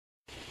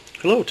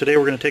Hello, today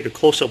we're going to take a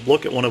close-up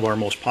look at one of our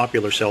most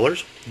popular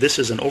sellers. This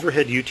is an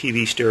overhead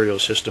UTV stereo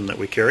system that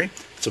we carry.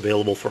 It's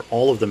available for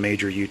all of the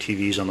major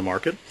UTVs on the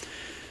market.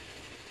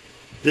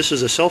 This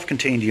is a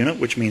self-contained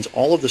unit, which means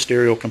all of the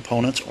stereo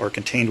components are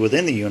contained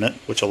within the unit,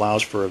 which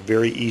allows for a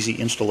very easy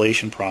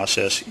installation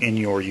process in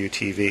your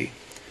UTV.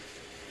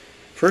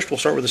 First, we'll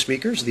start with the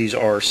speakers. These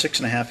are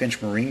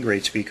 6.5-inch marine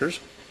grade speakers.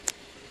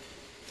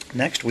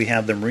 Next, we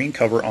have the marine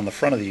cover on the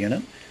front of the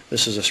unit.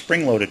 This is a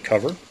spring-loaded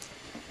cover.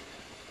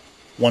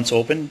 Once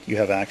open, you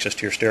have access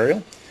to your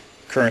stereo.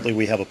 Currently,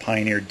 we have a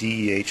Pioneer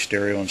DEH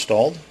stereo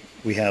installed.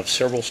 We have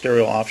several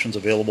stereo options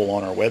available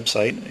on our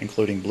website,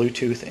 including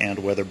Bluetooth and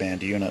weather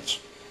band units.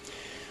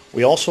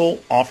 We also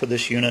offer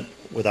this unit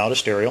without a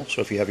stereo,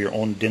 so if you have your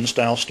own DIN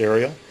style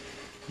stereo,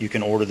 you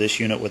can order this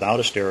unit without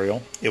a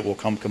stereo. It will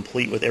come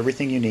complete with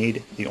everything you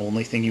need. The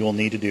only thing you will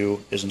need to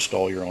do is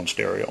install your own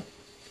stereo.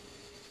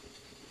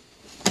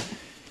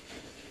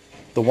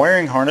 The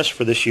wiring harness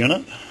for this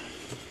unit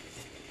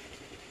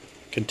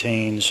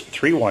contains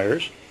 3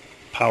 wires,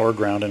 power,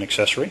 ground, and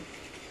accessory.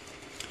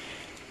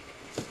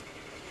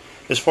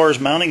 As far as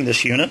mounting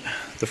this unit,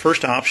 the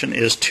first option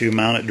is to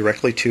mount it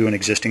directly to an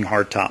existing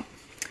hardtop.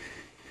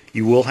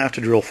 You will have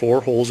to drill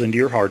 4 holes into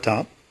your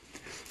hardtop.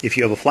 If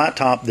you have a flat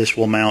top, this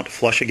will mount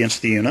flush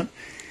against the unit.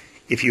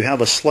 If you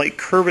have a slight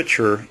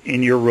curvature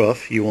in your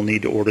roof, you will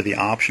need to order the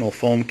optional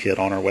foam kit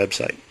on our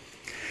website.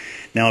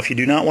 Now, if you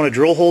do not want to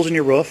drill holes in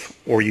your roof,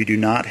 or you do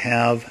not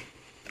have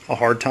a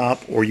hard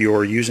top, or you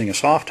are using a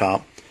soft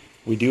top,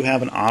 we do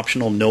have an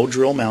optional no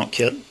drill mount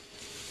kit,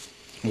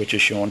 which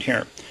is shown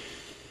here.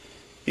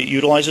 It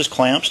utilizes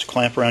clamps to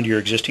clamp around your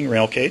existing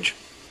rail cage,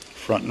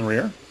 front and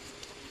rear.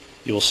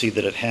 You will see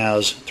that it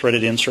has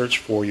threaded inserts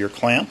for your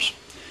clamps.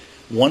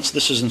 Once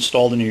this is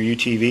installed in your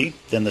UTV,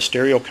 then the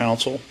stereo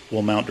console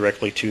will mount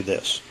directly to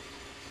this.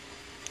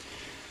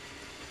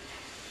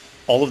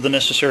 All of the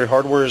necessary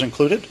hardware is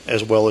included,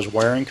 as well as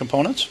wiring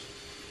components.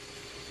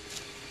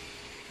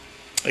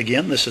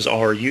 Again, this is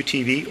our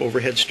UTV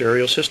overhead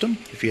stereo system.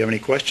 If you have any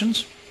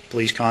questions,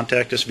 please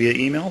contact us via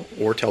email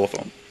or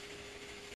telephone.